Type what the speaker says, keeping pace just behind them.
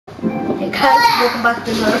Hey guys, welcome back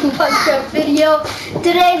to another MoistCraft video.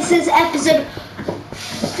 Today this is episode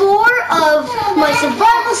 4 of my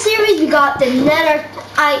survival series. We got the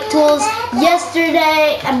netherite tools last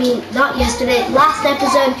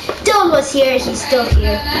episode. Dylan was here, he's still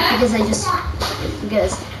here because I'm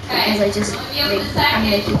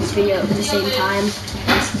making this video at the same time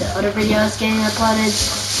as the other video is getting uploaded.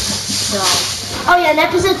 So, oh yeah, and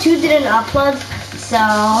episode 2 didn't upload. So,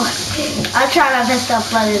 I'll try my best to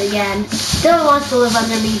upload it again. Dylan wants to live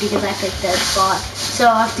under me because I picked that spot. So,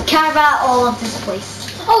 I have to carve out all of this place.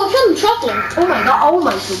 Oh, I found a traveler. Oh my god, oh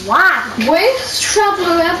my god. Where's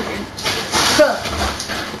traveler ever?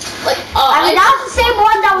 I mean, that was the same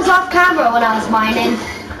one that was off camera when I was mining.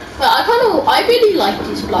 But I really like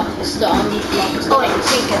these blocks, the blocks. Oh wait,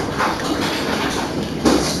 take it.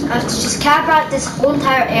 I have to just carve out this whole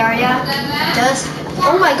entire area.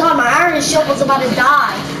 Oh my god, my iron shovel's about to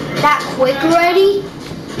die. That quick already?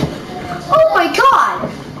 Oh my god!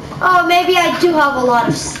 Oh, maybe I do have a lot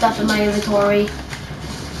of stuff in my inventory.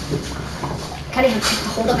 Can't even pick the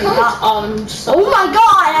whole thing up. Oh my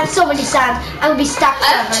god, I have so many sand. I'm gonna be stuck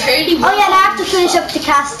forever. Oh yeah, and I have to finish up the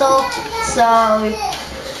castle. So,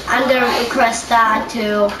 I'm gonna request that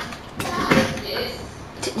too.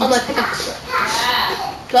 On my pickaxe.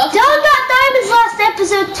 Dylan got diamonds last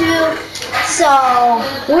episode too, so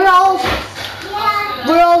we're all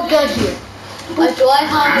good here. I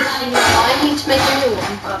need to make a new one. I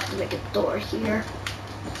have to make a door here.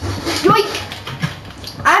 Yoink!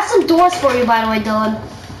 I have some doors for you, by the way, Dylan.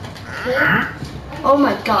 Oh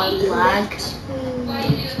my god, lag.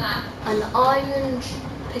 An iron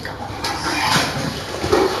pickaxe.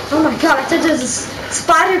 Oh my god, I thought there was a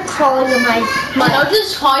spider crawling on my... Man, I'll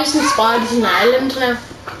just hide some spiders in the island now.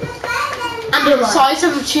 And the size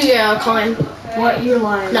of a 2-year coin. What? You're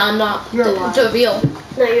lying. No, I'm not. You're lying. It's real.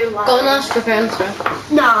 No, you're lying. Go and ask your parents, bro.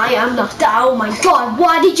 No, I am not. Oh my god,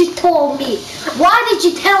 why did you tell me? Why did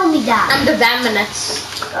you tell me that? And the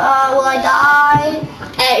minutes. Will I die?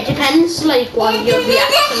 It depends, like, what your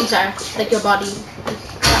reactions are. Like, your body.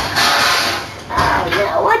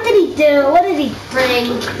 No, what did he do? What did he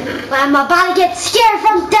bring? I'm about to get scared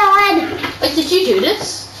from Dylan. Wait, did you do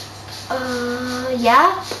this?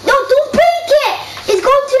 Yeah. No, don't break it. It's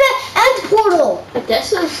going to the end portal. Like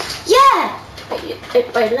this is? Yeah.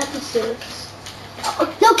 Wait, let me do this.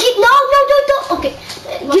 No, don't. Okay.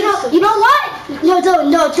 You know what? No,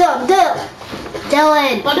 don't.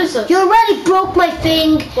 Dylan. What is it? You already broke my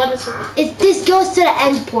thing. What is it? This goes to the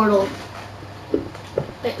end portal.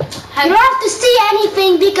 Wait, you don't have to see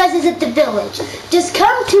anything because it's at the village. Just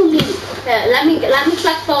come to me. Yeah, let me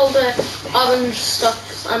collect all the orange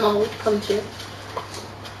stuff and I'll come to you.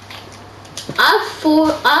 I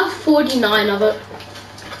have 49 of it.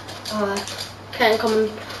 Okay, I'm coming.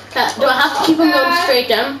 Do I have to keep on going straight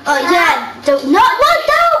down? Yeah. Not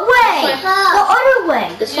that way. The other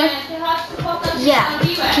way. This way? Yeah.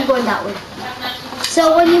 Keep going that way.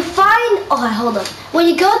 So when you find, hold on. When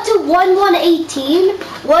you go to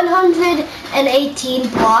 118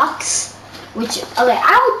 blocks, which, okay,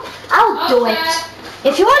 I'll do it.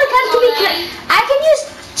 If you want to come to me, I can use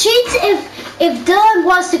cheats if Dylan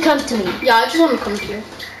wants to come to me. Yeah, I just want to come to you.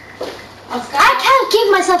 I can't give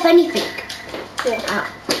myself anything. Yeah.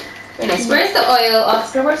 Okay, where's the oil,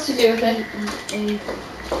 Oscar? What's to do with it?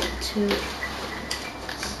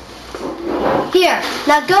 Here,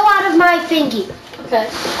 now go out of my thingy. Okay.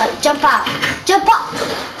 Jump out. Jump up.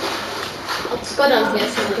 Let's go down here.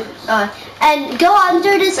 And go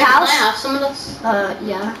under this house. Can I have some of this?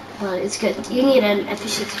 Yeah. Well, it's good. You need an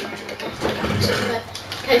efficiency.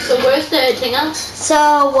 Okay, so where's the thing else?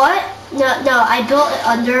 So what? No, I built it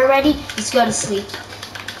under already. Just go to sleep.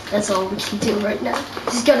 That's all we can do right now.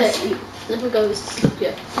 Just go to sleep. Let me go to sleep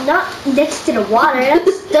here. Not next to the water.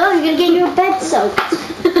 That's done. You're gonna get your bed soaked.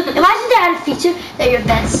 Imagine they had a feature that your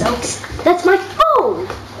bed soaks. That's my phone.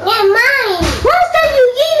 Yeah, mine. Last time you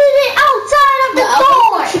yeeted it outside of the door.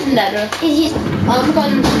 I'm going to the nether. I'm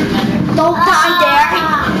going to the nether. Don't die there.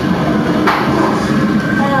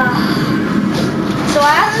 So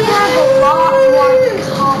I actually have a lot more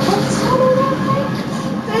cobblestone.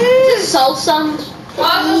 Is it soul sand?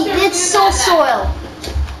 It's soul soil.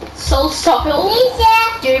 Soul soil?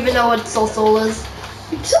 Do you even know what soul is?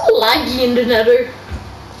 It's so laggy in the nether.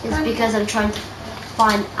 It's because I'm trying to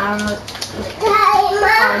find arrows.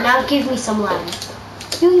 Now give me some land.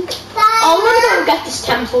 I'm gonna go get this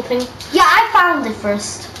temple thing. Yeah, I found it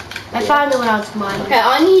first. I found it when I was mining. Okay,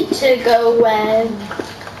 I need to go where...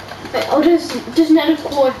 Wait, there's nether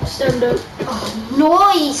quartz down there. Oh,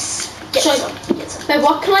 nice! Get some. Wait,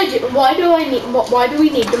 what can I do? Why do we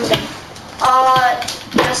need them again?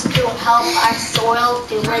 just to help our soil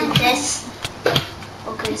doing this.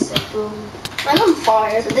 Okay, so boom. I'm on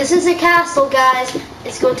fire. So this is a castle, guys.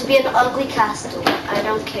 It's going to be an ugly castle. I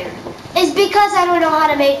don't care. It's because I don't know how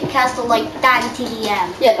to make a castle like Dan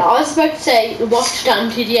TDM. Yeah, no, I was about to say, watch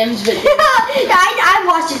Dan TDM's video. I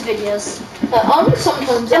watch his videos.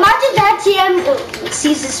 Sometimes. Imagine Dan TDM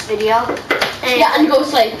sees this video. And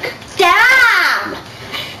goes like, damn!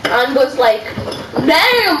 And goes like,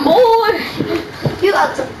 damn, boy! You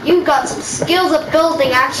got some skills of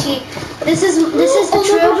building. Actually, this is the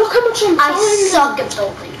truth. Look how much I suck at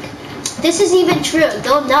building. This is even true.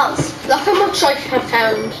 Don't know. Look how much I have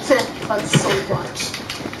found. That's so much.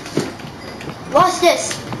 What's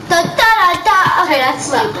this? Da, da, da, da. Okay, that's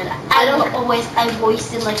stupid. I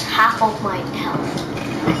wasted like half of my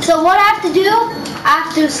health. So what I have to do? I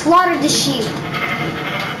have to slaughter the sheep.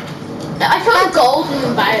 I found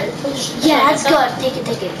golden barrel. Yeah, that's good. Take it.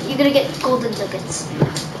 You're gonna get golden nuggets.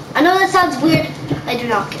 I know that sounds weird. I do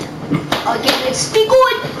not care. I'll get an XP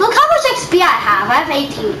going. Look how much XP I have. I have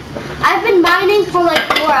 18. I've been mining for like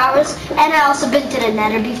 4 hours, and I also been to the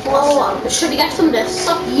Nether before. Oh, should we get some of this?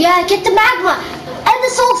 Yeah, get the magma and the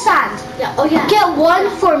soul sand. Yeah. Oh yeah. Get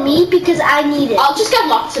one for me because I need it. I'll just get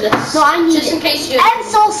lots of this. No, I need just it. in case you. And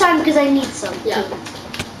soul sand because I need some. Yeah.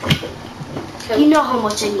 Okay. You know how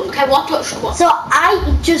much I need. Okay, what? So I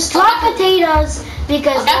just drop potatoes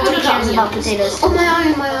because nobody cares about potatoes. Oh my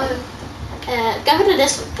iron. Get rid of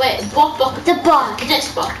this. Wait, what bug? The bug.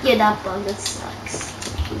 This bug. Yeah, that bug. That sucks.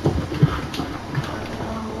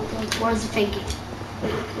 Where's the thingy?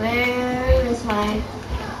 Where is my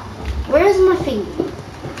thingy?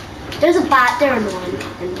 There's a bat there in one.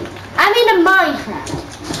 I mean in Minecraft.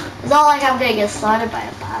 It's not like I'm gonna get slaughtered by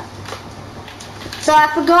a bat. So I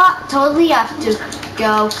forgot totally. I have to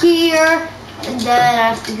go here, and then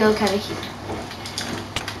I have to go kind of here.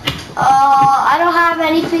 I don't have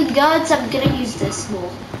anything good, so I'm gonna use this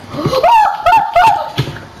wool.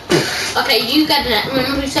 Okay, you get it.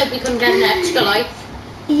 Remember we said we couldn't get an extra life?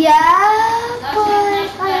 Yeah, but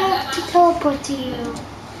I have to teleport to you.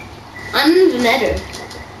 I'm in the Nether.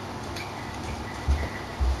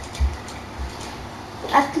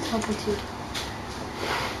 I have to teleport to you.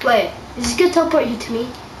 Wait, is this gonna teleport you to me?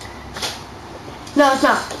 No, it's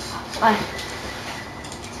not. Why?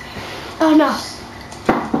 Oh no.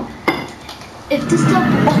 If this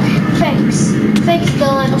teleport, okay, thanks,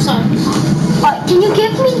 Dylan. I'm sorry. Can you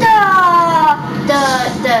give me the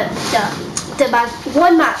map?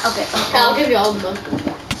 One map. Okay. Okay, I'll give you all of them.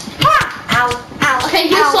 Ah! Ow! Okay,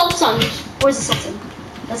 here's salt sand. Where's the salt sand?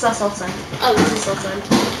 That's not salt sand. Oh, Where's the salt sand?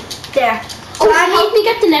 There. Oh, help me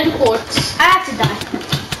get the nether quartz. I have to die.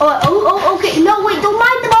 Oh, okay. No, wait, don't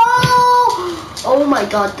mind them all. Oh my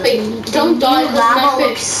god. Wait, don't die. Lava You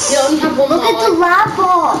looks. only have one Look at the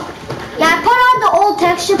lava. Yeah, I put on the old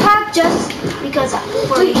texture pack just because.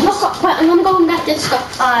 Wait, look, wait, I'm gonna go and get this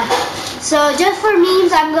stuff. So just for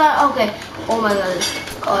memes, I'm gonna. Okay. Oh my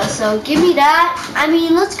god. So give me that. I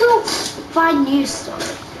mean, let's go find new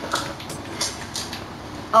stuff.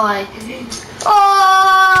 I'm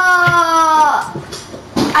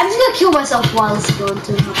just gonna kill myself while it's going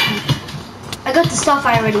to happen. I got the stuff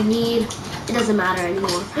I already need. It doesn't matter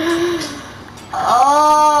anymore.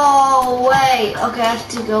 Oh, wait. Okay, I have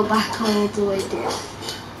to go back all the way there.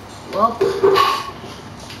 Well,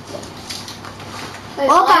 I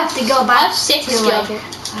have to go back to my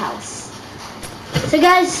house. So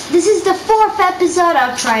guys, this is the 4th episode.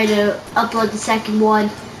 I'll try to upload the second one.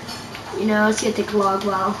 You know, it's gonna take a long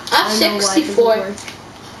while. I have 64.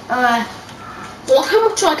 Look how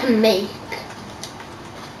much I can make.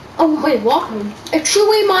 Oh wait, what? It threw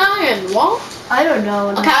away my iron. What? I don't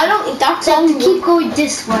know. Okay, I don't. That's so only. To keep going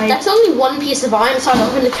this way. That's only one piece of iron, so I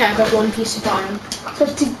don't really care about one piece of iron. So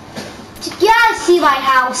yeah, I see my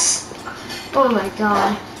house. Oh my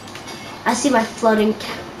god. I see my floating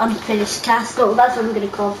unfinished castle. That's what I'm gonna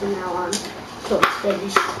call from now on. So it's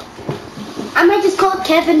finished. I might just call it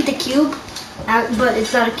Kevin the Cube, but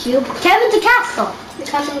it's not a cube. Kevin the Castle.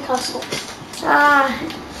 Kevin the Castle.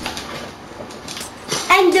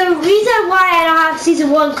 And the reason why I don't have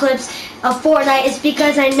season 1 clips of Fortnite is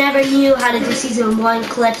because I never knew how to do season 1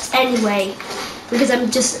 clips anyway, because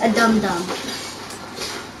I'm just a dum-dum.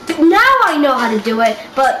 Now I know how to do it,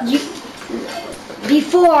 but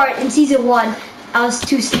before in season 1, I was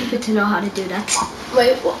too stupid to know how to do that.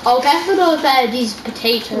 Wait, I'll get rid of these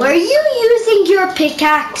potatoes. Were you using your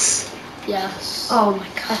pickaxe? Yes. Oh my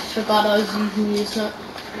god. I forgot I was using it.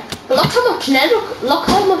 But look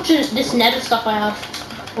how much this nether stuff I have.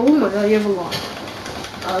 Oh my god, you have a lot.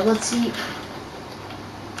 Let's see.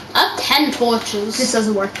 I have 10 torches. This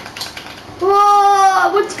doesn't work.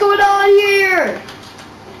 Whoa, what's going on here?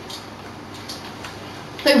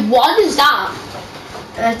 Wait, what is that?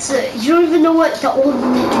 You don't even know what the old.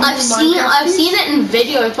 I've seen it in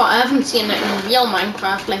videos, but I haven't seen it in real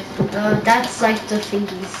Minecraft. Like, that's like the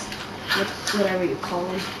thingies, whatever you call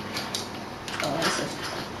them.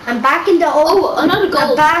 I'm back in the old. Oh, another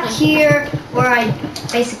gold. I'm back here where I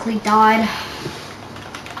basically died.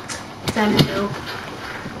 I'm not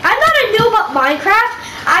a noob at Minecraft.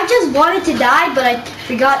 I just wanted to die, but I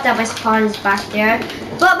forgot that my spawn is back there.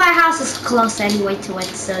 But my house is close anyway to it,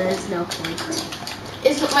 so there's no point.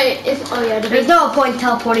 There's no point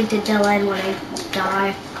teleporting to Dylan when I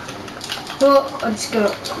die. Oh, I'm just gonna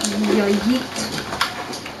yeet.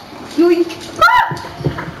 Yoink.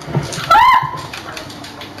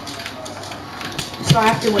 So I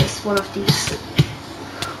have to waste one of these.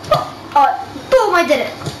 Boom, I did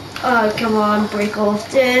it. Come on, break all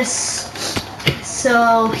of this.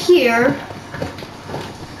 So here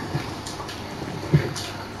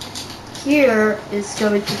is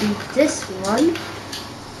going to be this one.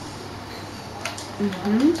 And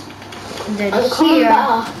then here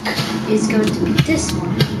is going to be this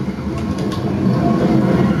one.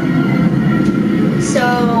 So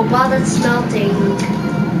while that's melting,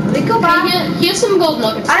 let me go back. Here's some gold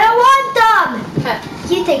nuggets. I don't want them! Okay.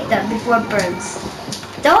 You take them before it burns.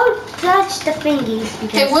 Don't touch the thingies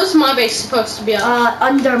because... Okay, where's my base supposed to be at?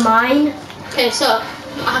 Under mine. Okay, so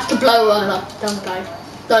I have to blow one up, don't I?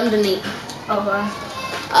 Underneath.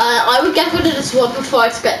 I would get rid of this one before I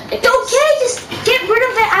forget it. Okay, just get rid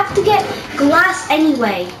of it. I have to get glass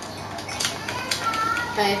anyway.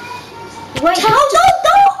 Okay. Wait, no!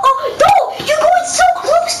 Oh, no! You're going so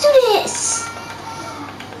close to this!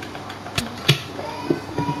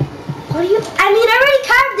 What do you... I mean, I already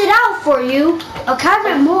carved it out for you. I'll carve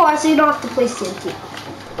it more so you don't have to place TNT.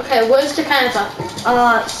 Okay, where's the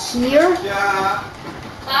canvas? Here. Yeah.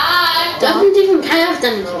 Doesn't even carve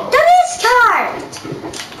anything. That is carved!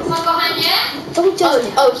 Don't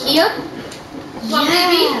just... Oh, here?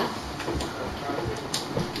 Yeah.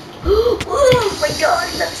 Oh my god,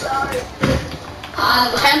 that's hard.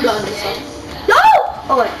 Okay, I'm blowing this up. No!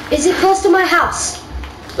 Oh wait, is it close to my house?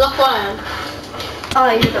 Look where I am. Oh,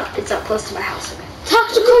 you're not. It's not close to my house. Okay.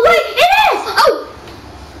 Tactical. Wait, it is! Oh!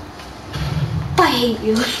 I hate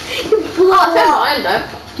you. You blew up. I know.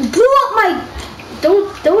 You blew up my... Don't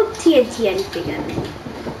TNT anything at me.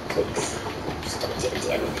 Please. Just don't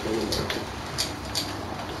TNT anything.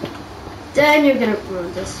 Then you're gonna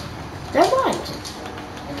ruin this. Never mind.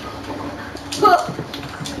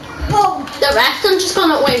 Whoa. The rest I'm just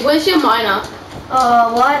gonna... Wait, where's your miner?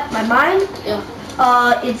 What? My mine? Yeah.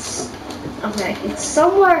 It's... Okay, it's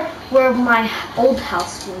somewhere where my old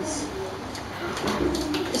house was.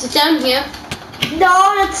 Is it down here?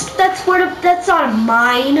 No, that's where that's not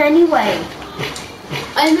mine anyway.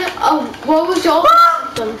 I know. Oh, what was your?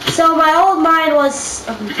 So my old mine was.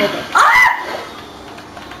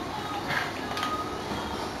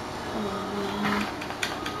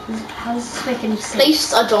 How does this make any sense?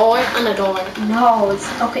 Place a door and a door. No, it's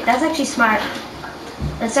okay. That's actually smart.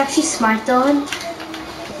 That's actually smart, Dylan.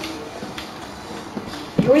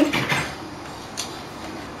 Yoink.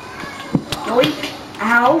 Yoink.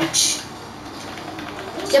 Ouch.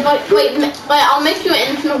 Yeah, but wait, I'll make you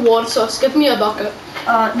an infinite water source. Give me a bucket.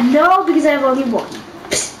 No, because I have only one.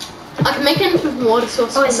 I can make an infinite water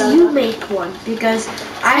source. Oh, so you make one because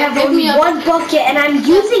I have only one bucket and I'm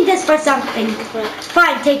using this for something.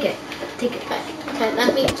 Fine, take it. Take it. Okay,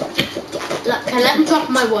 let me drop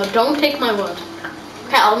my wood. Don't take my wood.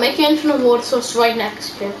 Okay, I'll make you an infinite water source right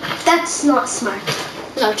next to you. That's not smart.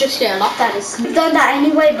 No, just get a lot. That is. I've done that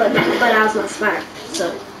anyway, but I was not smart.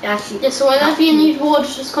 So actually. Yeah, so whenever you need wood,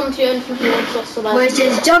 just come to your infinite water source. So we're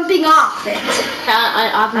just jumping off it. Okay,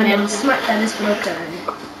 I've I made know, it. smart. That is broken.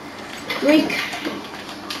 Wink.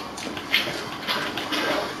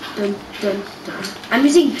 Dun, dun, dun. I'm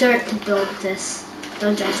using dirt to build this.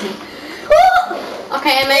 Don't judge me.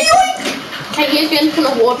 Okay, I made. Okay, here's your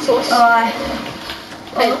infinite water source.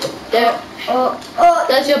 Okay, there.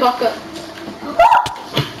 There's your bucket.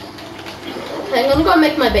 Okay, I'm gonna go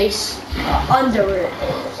make my base. Under it.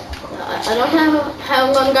 I don't know how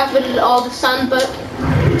I'm gonna get rid of all the sand, but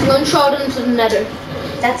I'm gonna throw it into the nether.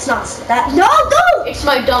 That's not that. No, don't! It's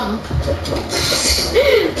my dump.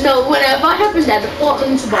 No, whenever I have a nether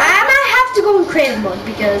portland, I might have to go in creative mode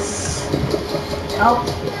because. Oh.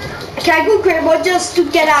 Can I go in creative mode just to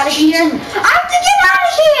get out of here? I have to get out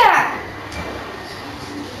of here!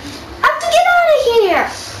 I have to get out of here!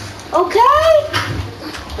 Okay?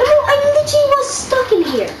 I literally was stuck in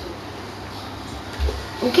here.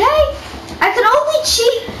 Okay? I can only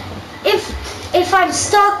cheat if I'm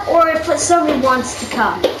stuck or if someone wants to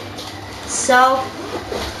come. So,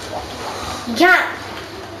 you can't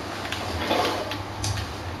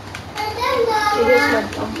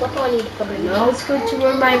I need to put it. No, it's going to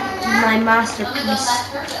ruin my masterpiece.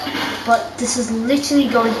 But this is literally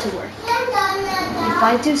going to work. If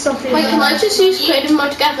I do something. Wait, can I just use creative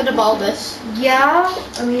mode to get rid of all this? Yeah,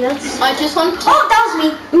 I mean that's. I just want. Oh, that was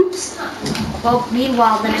me. Oops. Well,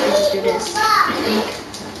 meanwhile, then I can just do this.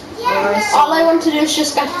 All I want to do is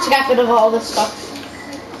just get rid of all this stuff.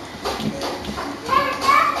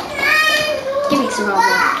 Give me some rubber.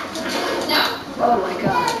 Oh my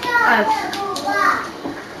god.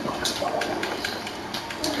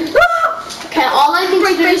 Okay, all I need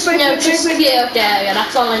to do is just clear out the area.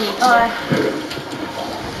 That's all I need to do.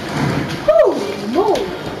 Whoa!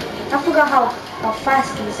 I forgot how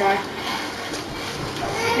fast these are.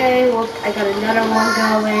 Okay, well, I got another one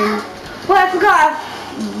going. Well, I forgot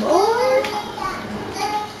more.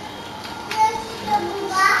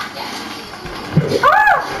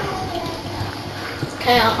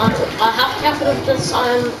 Okay, I have to get rid of this. I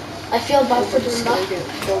feel bad for doing that.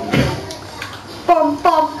 Bum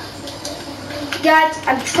bum. Guys,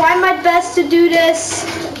 I'm trying my best to do this.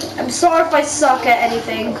 I'm sorry if I suck at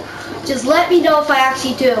anything. Just let me know if I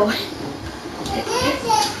actually do.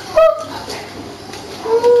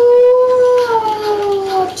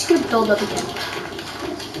 I'm just gonna build up again.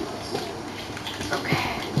 Okay.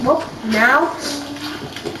 Well, now,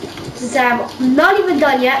 since I'm not even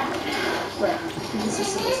done yet. Wait, this is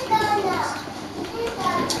supposed to be closed.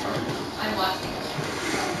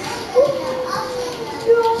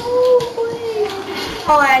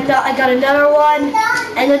 Oh, I got another one,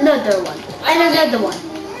 and another one, and another one.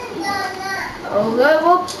 Oh,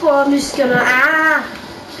 well, I'm just gonna,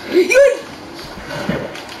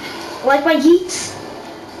 like my yeets.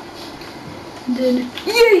 Then,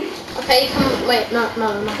 yeet. Okay, you can, wait, no,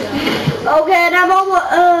 not that. Okay, and I'm almost,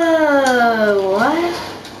 what?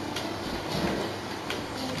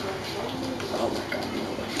 Oh my god.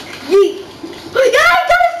 Yeet. Yeah, I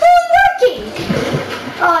got it fully working.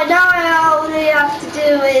 Oh, now all they have to do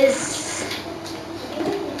is,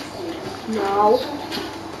 no,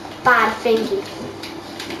 bad thinking.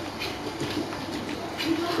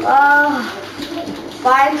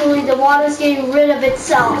 Finally the water's getting rid of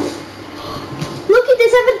itself. Look at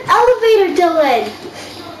this, I have an elevator, Dylan.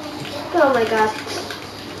 Oh my god.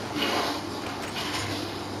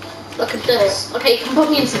 Look at this. Okay, you can put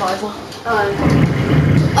me in survival. Oh,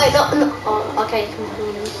 No. Oh, okay, you can put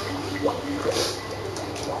me in.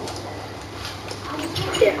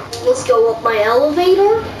 Here, let's go up my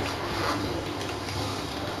elevator.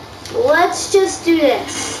 Let's just do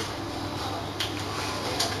this.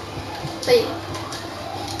 Wait.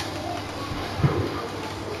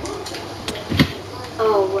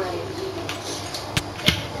 Oh, right.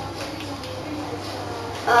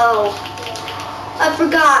 Oh, I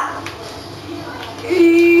forgot.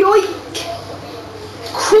 Yoink!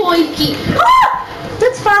 Crikey! Ah!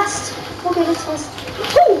 That's fast. Okay, that's fast.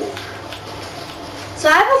 Ooh. So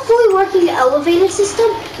I have a fully working elevator system.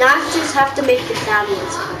 Now I just have to make the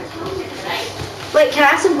ambulance car. Wait, can I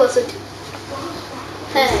have some glisten?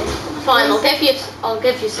 Hey, fine. I'll give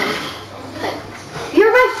you some. Okay.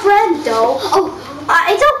 You're my friend, though. Oh,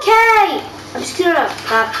 it's okay. I'm just gonna.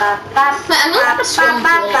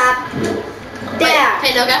 There.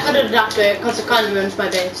 Hey, no, get rid of the doctor because it kind of ruins my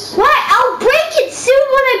base. What? I'll break it soon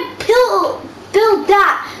when I build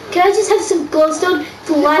that. Can I just have some glowstone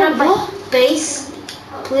to light up my base,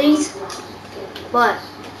 please? What?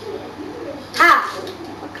 Half.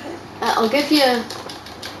 Okay. I'll give you.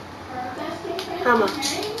 How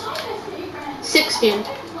much? 16.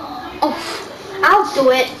 Oh, I'll do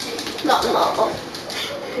it. No.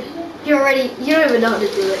 You don't even know how to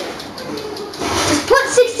do it. Just put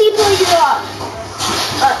 16 where you are.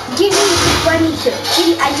 Give me 22.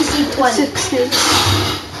 I just need 20. 16.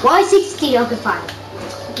 Why 16? Okay, fine.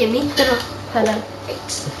 Give me. Hold on.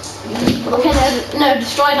 Okay, no,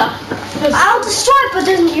 destroy that. I'll destroy it, but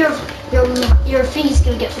then your feet's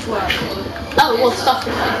gonna get flooded. Oh, well, stop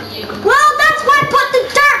it. Well, that's what I put the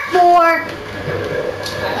dirt for.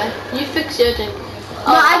 Okay, you fix your thing.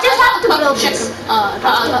 No, I just have to build this. I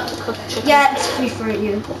got to cook chicken. Yeah, it's free for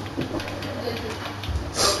you.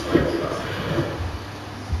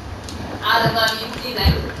 I love you,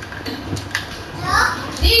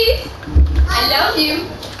 Steve. I love you.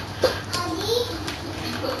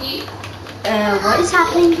 Cookie. What is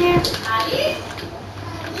happening here?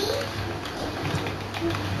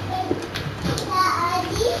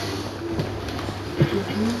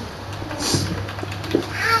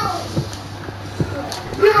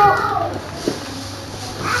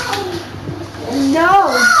 No.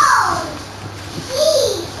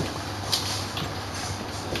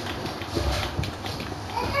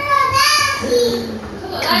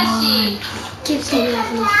 Come on. Keep saying that.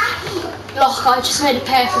 Look, I just made a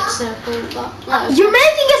perfect circle. No, You're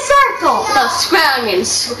making a circle! no, square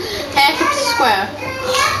onions. Perfect square.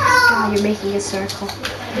 God, you're making a circle.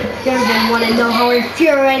 You don't even want to know how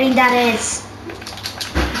infuriating that is.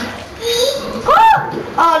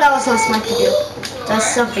 Oh, that was not smart to do. That's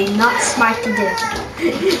something not smart to do.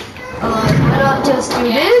 Why not just do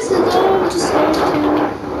this and then I'm just going to...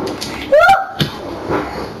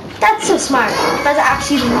 That's so smart. That's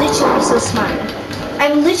actually literally so smart.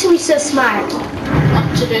 I'm literally so smart.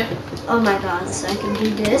 What to do? Oh my god, so I can do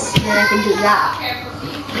this, and then I can do that.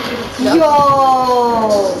 No.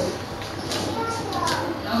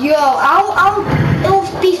 Yo, it'll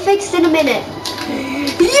be fixed in a minute.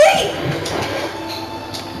 Yay!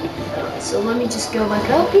 So let me just go back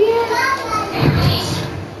up here.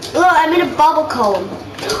 Look, I'm in a bubble cone.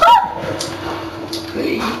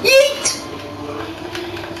 Yeet!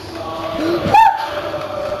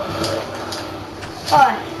 Oh,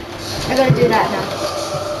 I gotta do that now.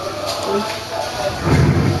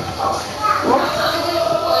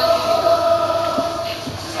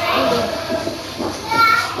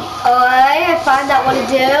 Alright, I found out what to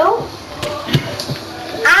do.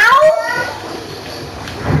 Ow!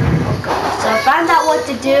 So I found out what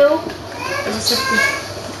to do.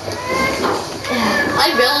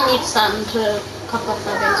 I really need sand to cover up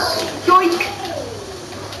my base. Yoink!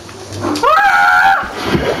 Ah!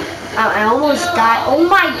 I almost died. Oh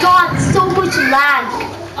my god, so much lag.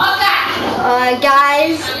 Alright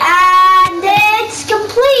guys, and it's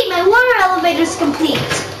complete. My water elevator is complete.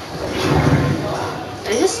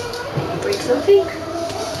 Did I just break something?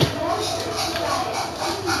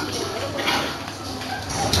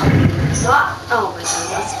 Oh my god,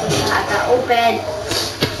 let's put that open.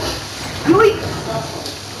 Yoink!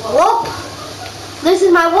 Whoop! This is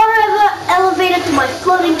my water elevator to my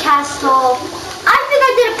floating castle. I think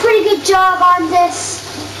I did a pretty good job on this.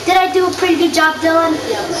 Did I do a pretty good job, Dylan?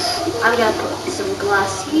 Yes. I'm gonna put some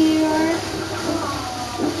glass here.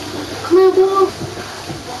 Clear wall.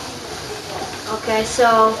 Okay,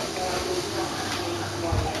 so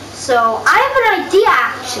I have an idea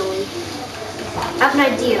actually. I have an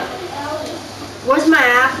idea. Where's my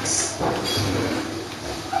axe?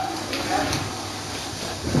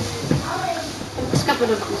 Let's get rid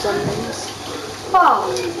of these onions.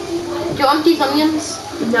 Oh, Do you want these onions?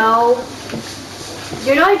 no.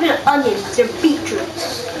 You're not even onions, they're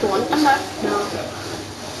beetroots. Do you want them back? No.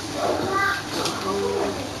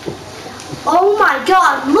 Oh my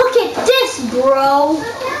god, look at this, bro!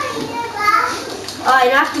 Alright,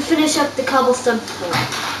 I have to finish up the cobblestone floor.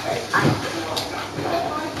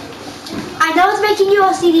 I know it's making you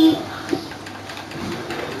OCD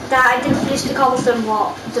that I didn't finish the cobblestone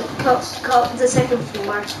wall, the second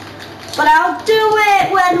floor. But I'll do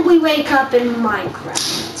it when we wake up in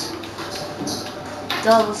Minecraft.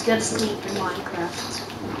 Dylan was gonna sleep in Minecraft.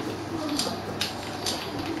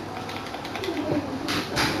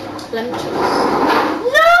 Let me check.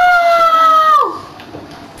 No!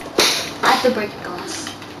 I have to break the glass.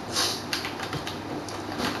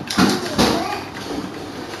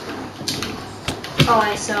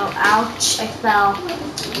 Alright, so ouch, I fell.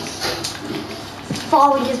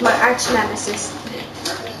 Falling is my arch nemesis.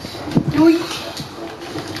 Yoink!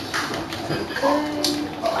 Okay,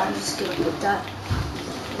 I'm just gonna put that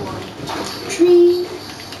 1, 2, 3,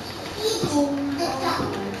 4,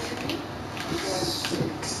 5,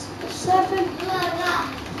 6,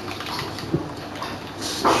 7.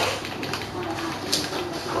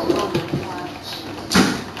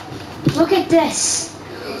 Look at this.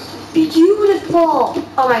 Beautiful.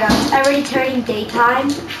 Oh my god, it's already turning daytime.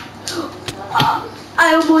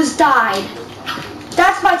 I almost died.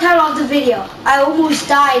 That's my title of the video. I almost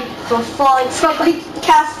died from falling from my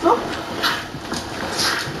castle.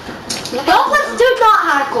 Well, let's do not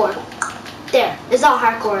hardcore. There, it's not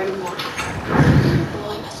hardcore anymore.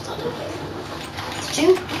 Did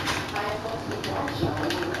you?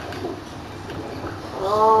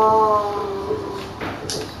 Oh,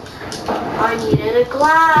 I needed a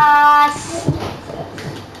glass.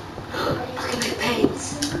 Look at my paints.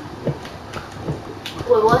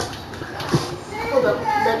 Wait, what? Hold up,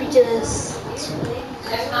 let me just... 1.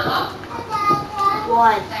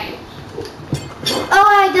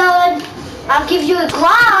 Alright, Dylan. I'll give you a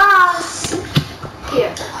glass.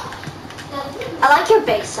 Here. I like your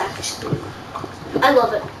base, actually. I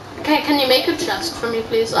love it. Okay, can you make a chest for me,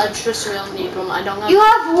 please? I just really need one. I don't have... You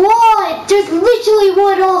have wood! There's literally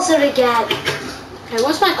wood also to get. Okay,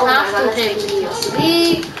 what's my Oh my god, crafting that's table? making me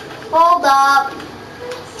OCD. Hold up.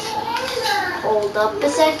 Hold up a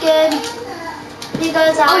second.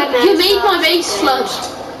 Because I You made my base float.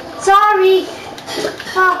 Sorry.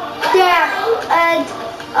 There. And,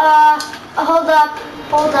 Hold up.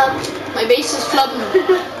 Hold up. My base is flooding.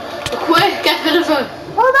 Quick, get rid of her.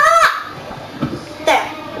 Hold up. There.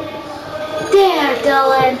 There,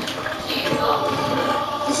 Dylan.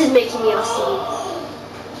 This is making me upset.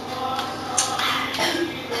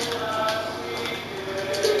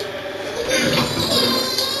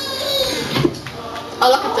 Oh,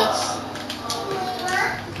 look at this.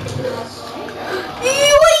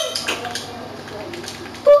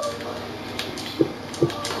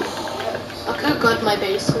 Look how good my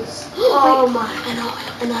base is. Oh my. I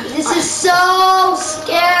know. This is so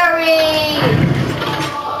scary.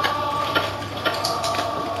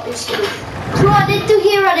 Run into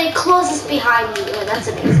here and it closes behind me. Oh, that's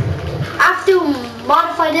amazing. I have to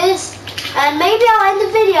modify this and maybe I'll end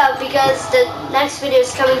the video because the next video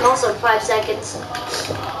is coming also in 5 seconds.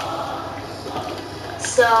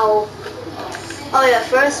 So, oh yeah,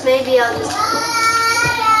 first maybe I'll just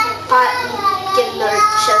get another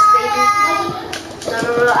chest maybe. No,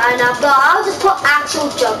 and I'll just put actual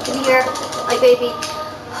junk in here, like maybe.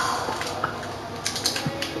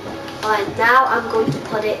 Alright, now I'm going to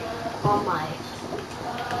put it on my,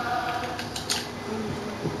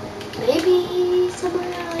 maybe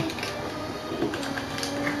somewhere like,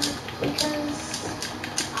 because,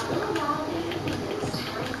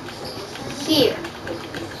 here.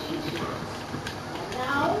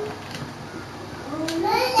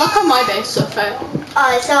 Look at my base so far.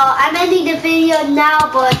 So I'm ending the video now,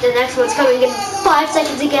 but the next one's coming in 5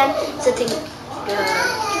 seconds again. So think,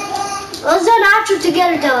 let's do an outro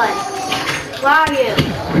together, Dylan. Where are you?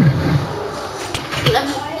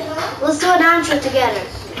 Let's do an outro together.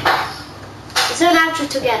 Let's do an outro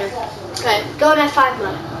together. Okay. Go in F5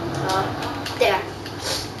 mode. There.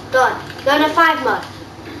 Done. Go in F5 mode.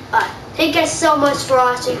 Alright. Thank you guys so much for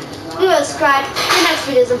watching. We will subscribe. The next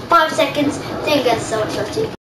video is in 5 seconds. Thank you guys so much for watching.